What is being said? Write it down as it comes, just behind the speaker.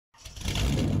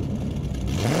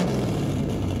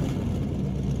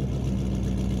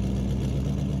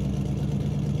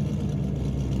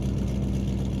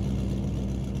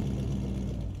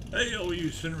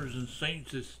Sinners and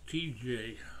Saints, it's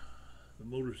TJ, the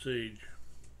MotorSage.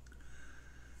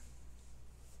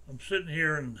 I'm sitting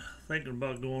here and thinking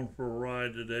about going for a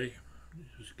ride today,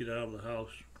 just get out of the house.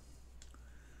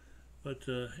 But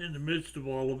in the midst of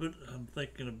all of it, I'm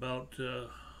thinking about a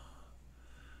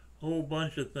whole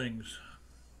bunch of things.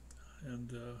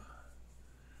 And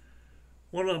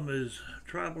one of them is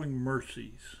traveling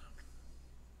mercies.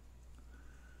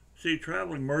 See,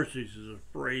 traveling mercies is a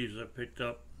phrase I picked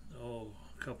up a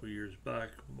couple of years back.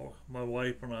 My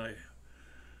wife and I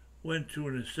went to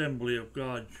an Assembly of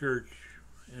God church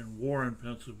in Warren,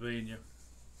 Pennsylvania.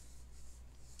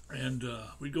 And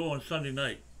we'd go on Sunday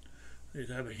night.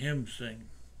 They'd have a hymn sing.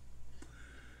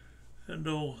 And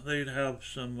they'd have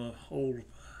some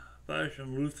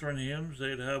old-fashioned Lutheran hymns.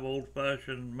 They'd have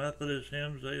old-fashioned Methodist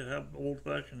hymns. They'd have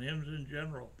old-fashioned hymns in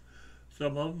general.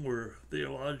 Some of them were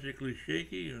theologically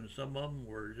shaky, and some of them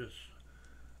were just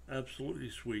absolutely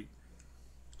sweet.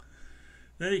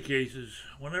 In any cases,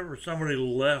 whenever somebody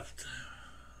left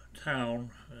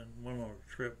town and went on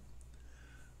a trip,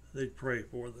 they'd pray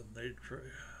for them. They'd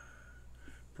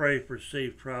pray for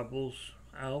safe travels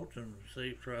out and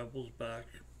safe travels back.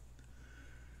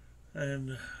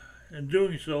 And in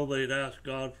doing so, they'd ask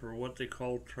God for what they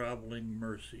called traveling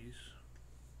mercies.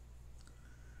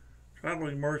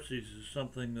 Traveling mercies is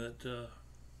something that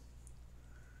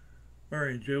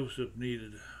Mary and Joseph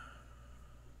needed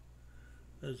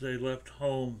as they left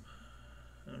home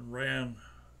and ran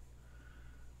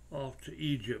off to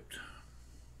Egypt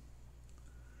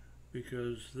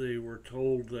because they were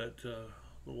told that the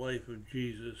life of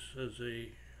Jesus as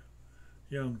a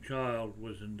young child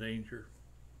was in danger.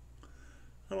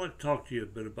 I'd like to talk to you a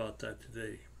bit about that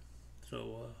today,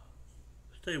 so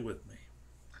stay with me.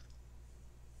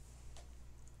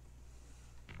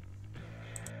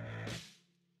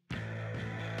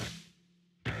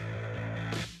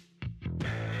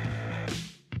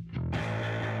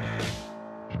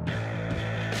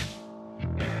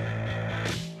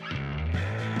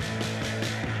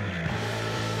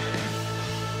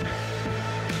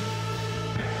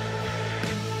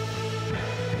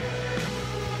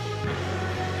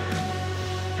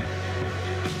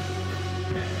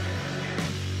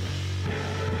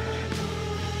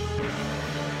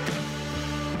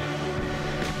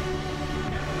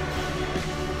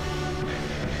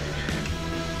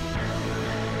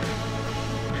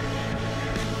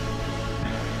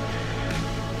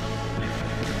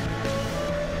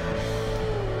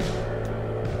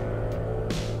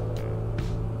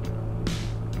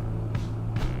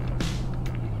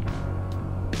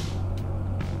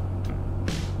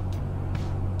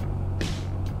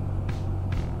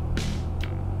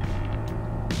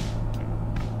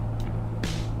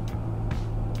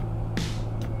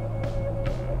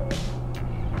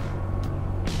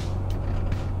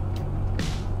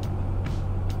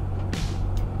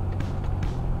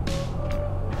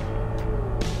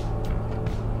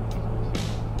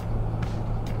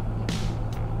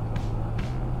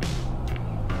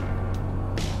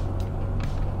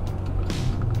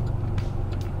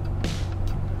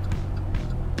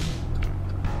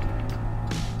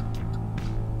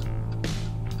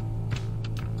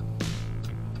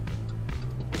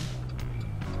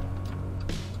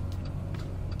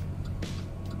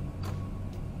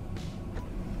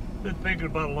 Been thinking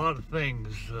about a lot of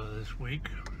things this week.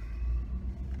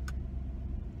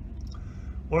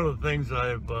 One of the things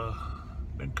I've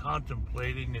been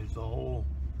contemplating is the whole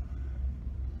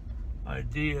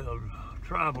idea of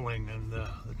traveling and the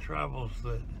travels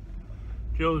that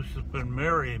Joseph and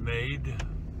Mary made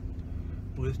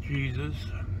with Jesus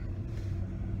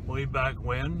way back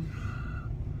when.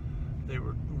 They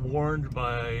were warned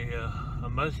by a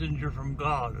messenger from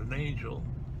God, an angel,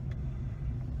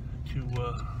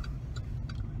 to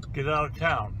get out of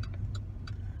town,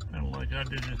 kind of like I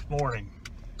did this morning.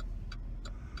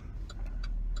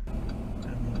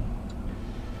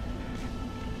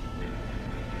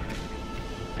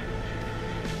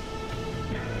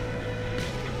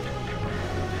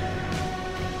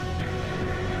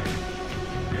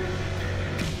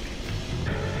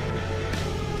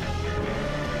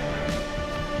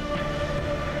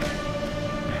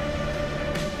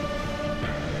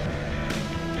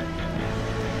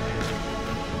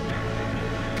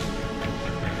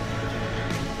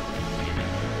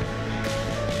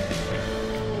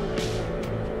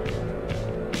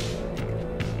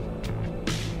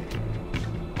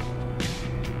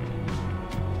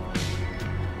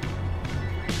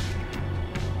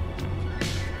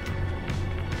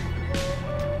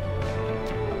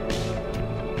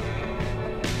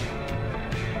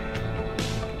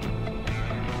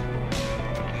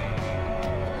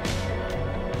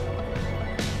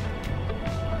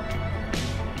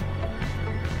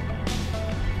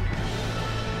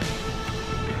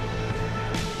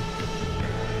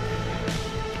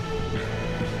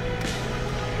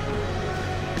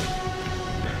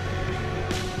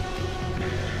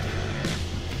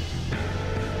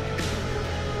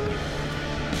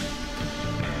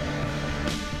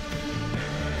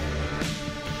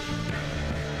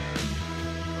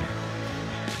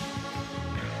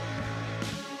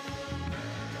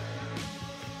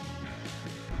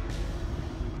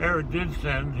 Herod did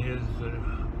send his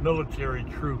military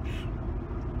troops.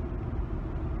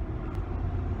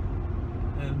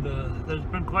 And there's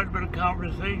been quite a bit of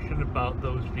conversation about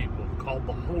those people called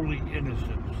the Holy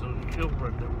Innocents, those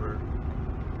children that were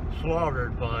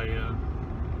slaughtered by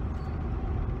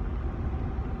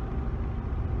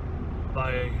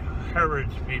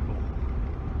Herod's people.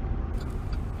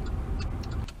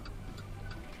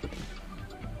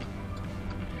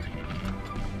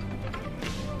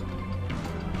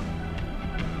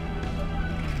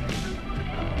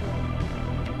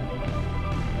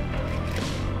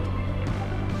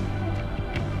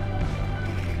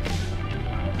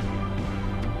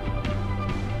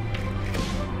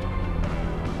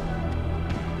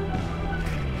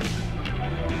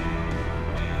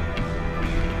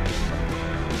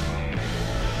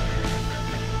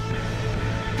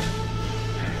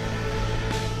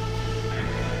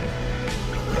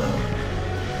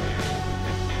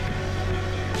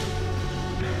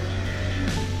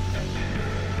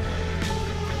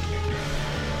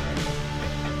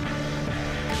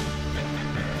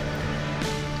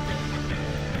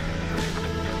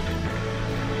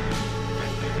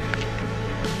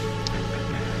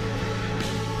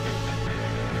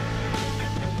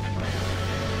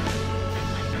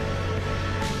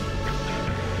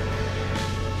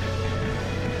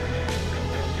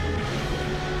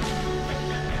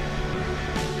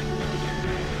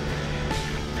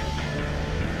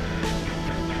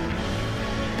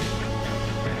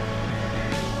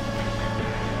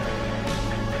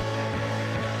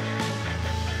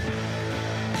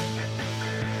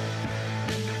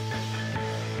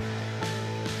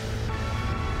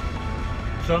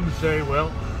 Some say,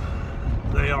 well,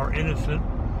 they are innocent,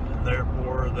 and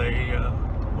therefore they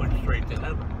went straight to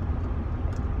heaven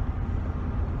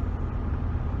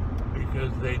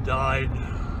because they died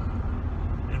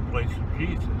in place of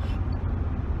Jesus.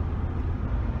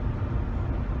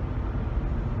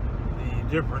 The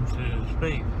difference is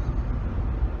faith.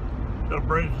 So,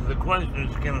 for instance, the question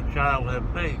is, can a child have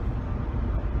faith?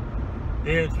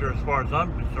 The answer, as far as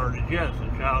I'm concerned, is yes,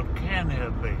 a child can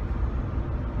have faith,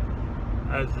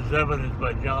 as is evidenced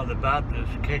by John the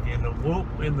Baptist kicking in the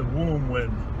womb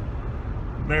when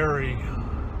Mary,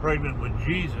 pregnant with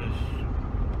Jesus,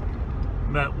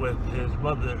 met with his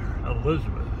mother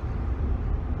Elizabeth.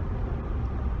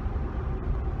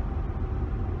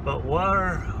 But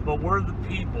were the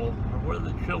people, or were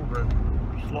the children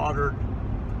slaughtered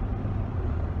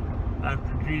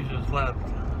after Jesus left?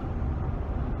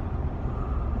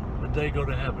 Would they go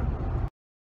to heaven?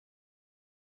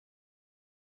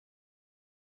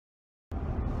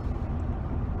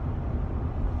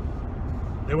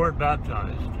 They weren't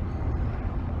baptized.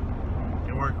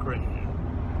 They weren't Christian.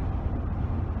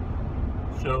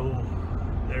 So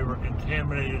they were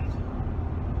contaminated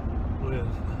with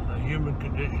a human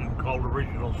condition called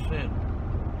original sin.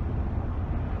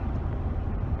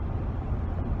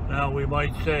 Now we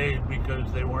might say, because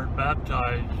they weren't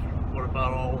baptized, what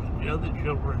about all the other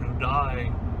children who die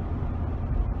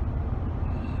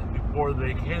before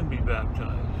they can be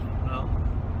baptized? Well,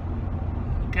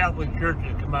 the Catholic Church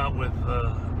has come out with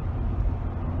a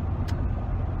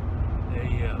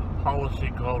policy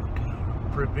called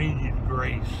prevenient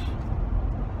grace,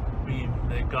 meaning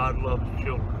that God loves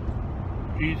children.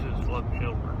 Jesus loved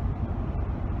children.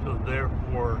 So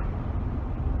therefore,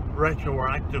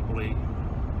 retroactively,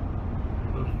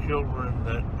 those children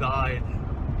that died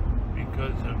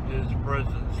because of his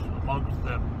presence amongst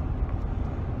them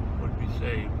would be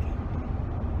saved.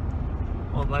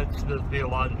 Well, that's the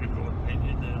theological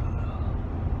opinion,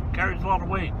 and carries a lot of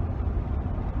weight.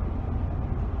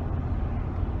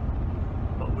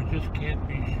 But we just can't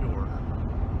be sure.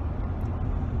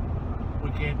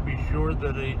 We can't be sure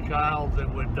that a child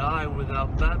that would die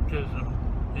without baptism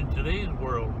in today's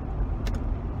world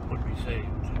would be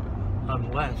saved,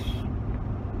 unless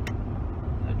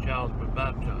that child's been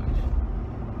baptized.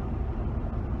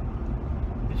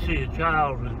 You see, a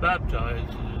child who's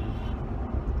baptized is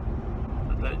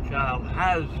that child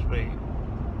has faith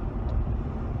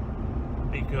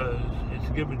because it's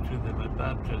given to them at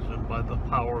baptism by the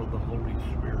power of the Holy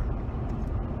Spirit.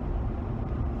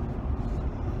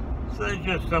 So that's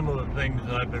just some of the things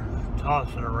that I've been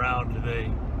tossing around today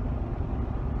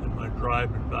in my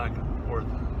driving back and forth.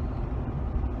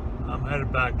 I'm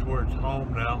headed back towards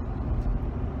home now.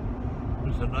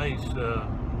 There's a nice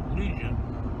Legion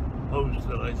post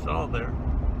that I saw there,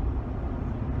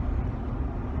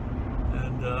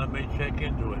 and I may check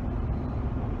into it.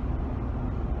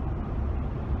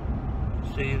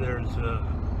 See, there's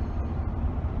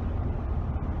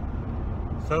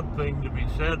something to be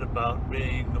said about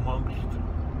being amongst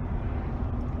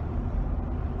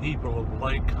people of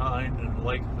like kind and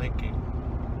like thinking.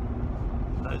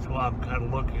 That's why I'm kind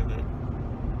of looking at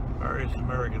various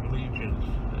American Legions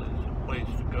as a place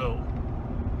to go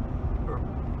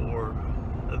for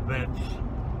events to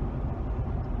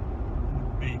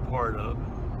be part of.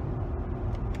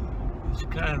 It's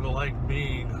kind of like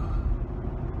being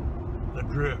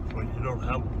adrift when you don't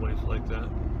have a place like that.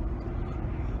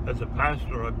 As a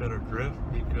pastor, I've been adrift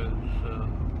because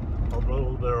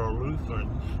although there are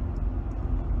Lutherans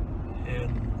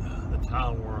in the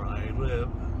town where I live,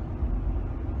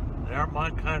 they aren't my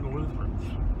kind of Lutherans.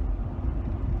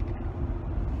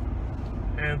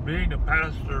 And being a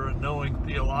pastor and knowing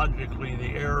theologically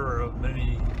the error of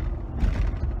many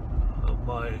of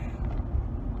my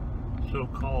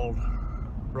so-called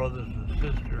brothers and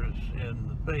sisters in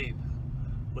the faith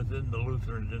within the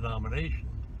Lutheran denomination,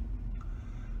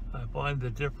 I find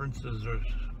the differences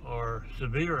are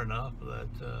severe enough that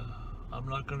I'm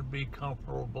not going to be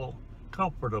comfortable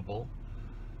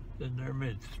in their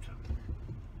midst.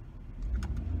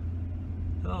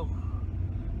 So,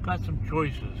 got some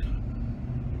choices,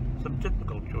 some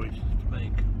difficult choices to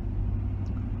make.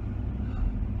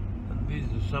 And these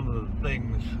are some of the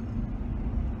things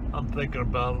I'm thinking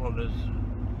about on this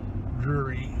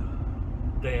dreary,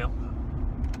 damp,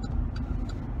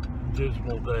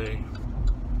 dismal day.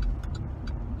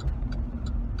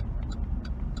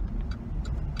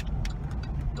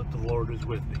 But the Lord is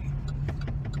with me.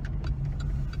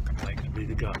 Thanks be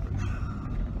to God.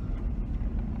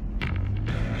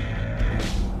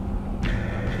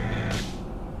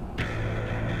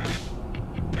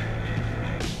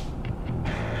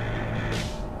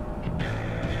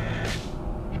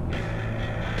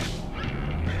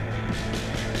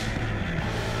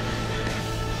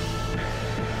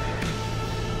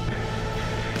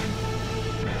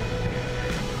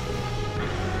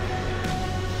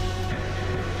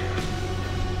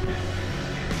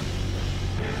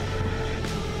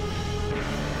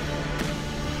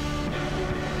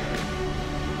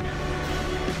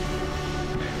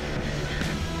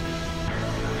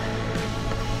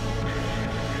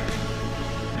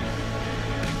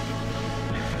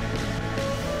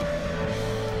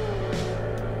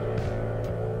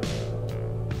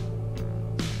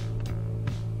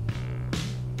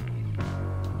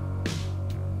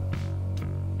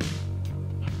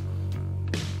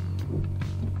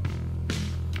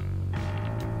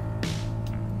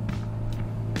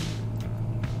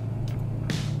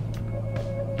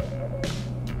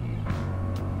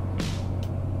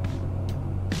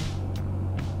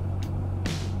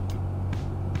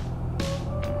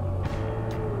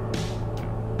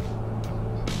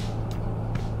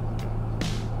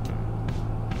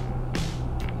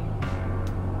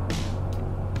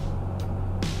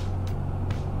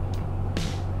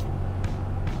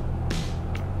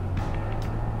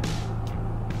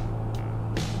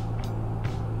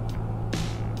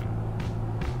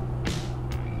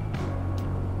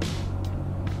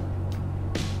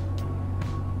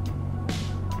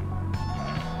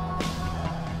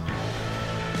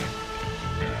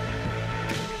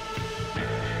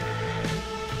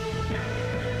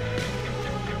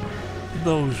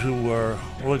 Those who are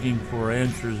looking for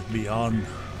answers beyond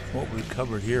what we've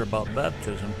covered here about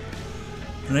baptism,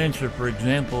 an answer, for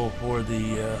example, for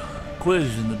the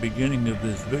quiz in the beginning of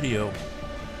this video,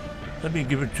 let me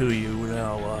give it to you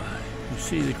now. You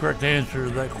see the correct answer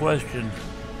to that question: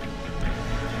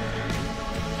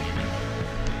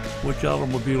 which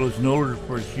automobile is noted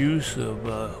for its use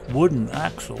of wooden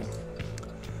axle?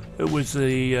 It was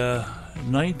the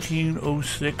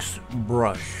 1906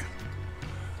 Brush.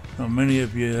 Now, many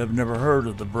of you have never heard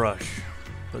of the Brush,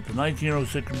 but the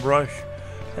 1906 Brush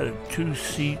had a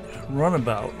two-seat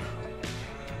runabout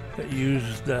that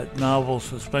used that novel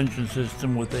suspension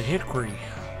system with a hickory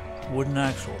wooden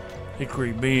axle.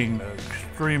 Hickory being an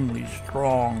extremely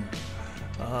strong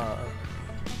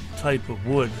type of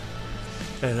wood.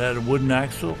 It had a wooden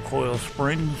axle, coil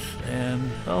springs, and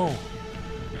a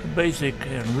basic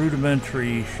and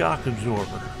rudimentary shock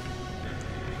absorber.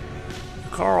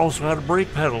 The car also had a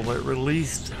brake pedal that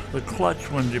released the clutch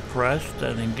when depressed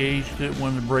and engaged it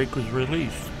when the brake was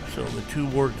released, so the two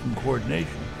worked in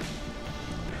coordination.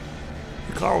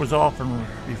 The car was often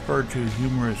referred to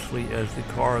humorously as the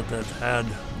car that had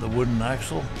the wooden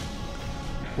axle,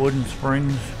 wooden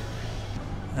springs,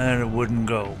 and it wouldn't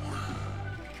go.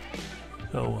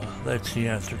 So that's the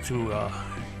answer to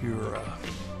your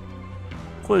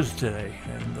quiz today,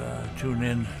 and tune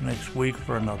in next week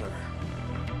for another.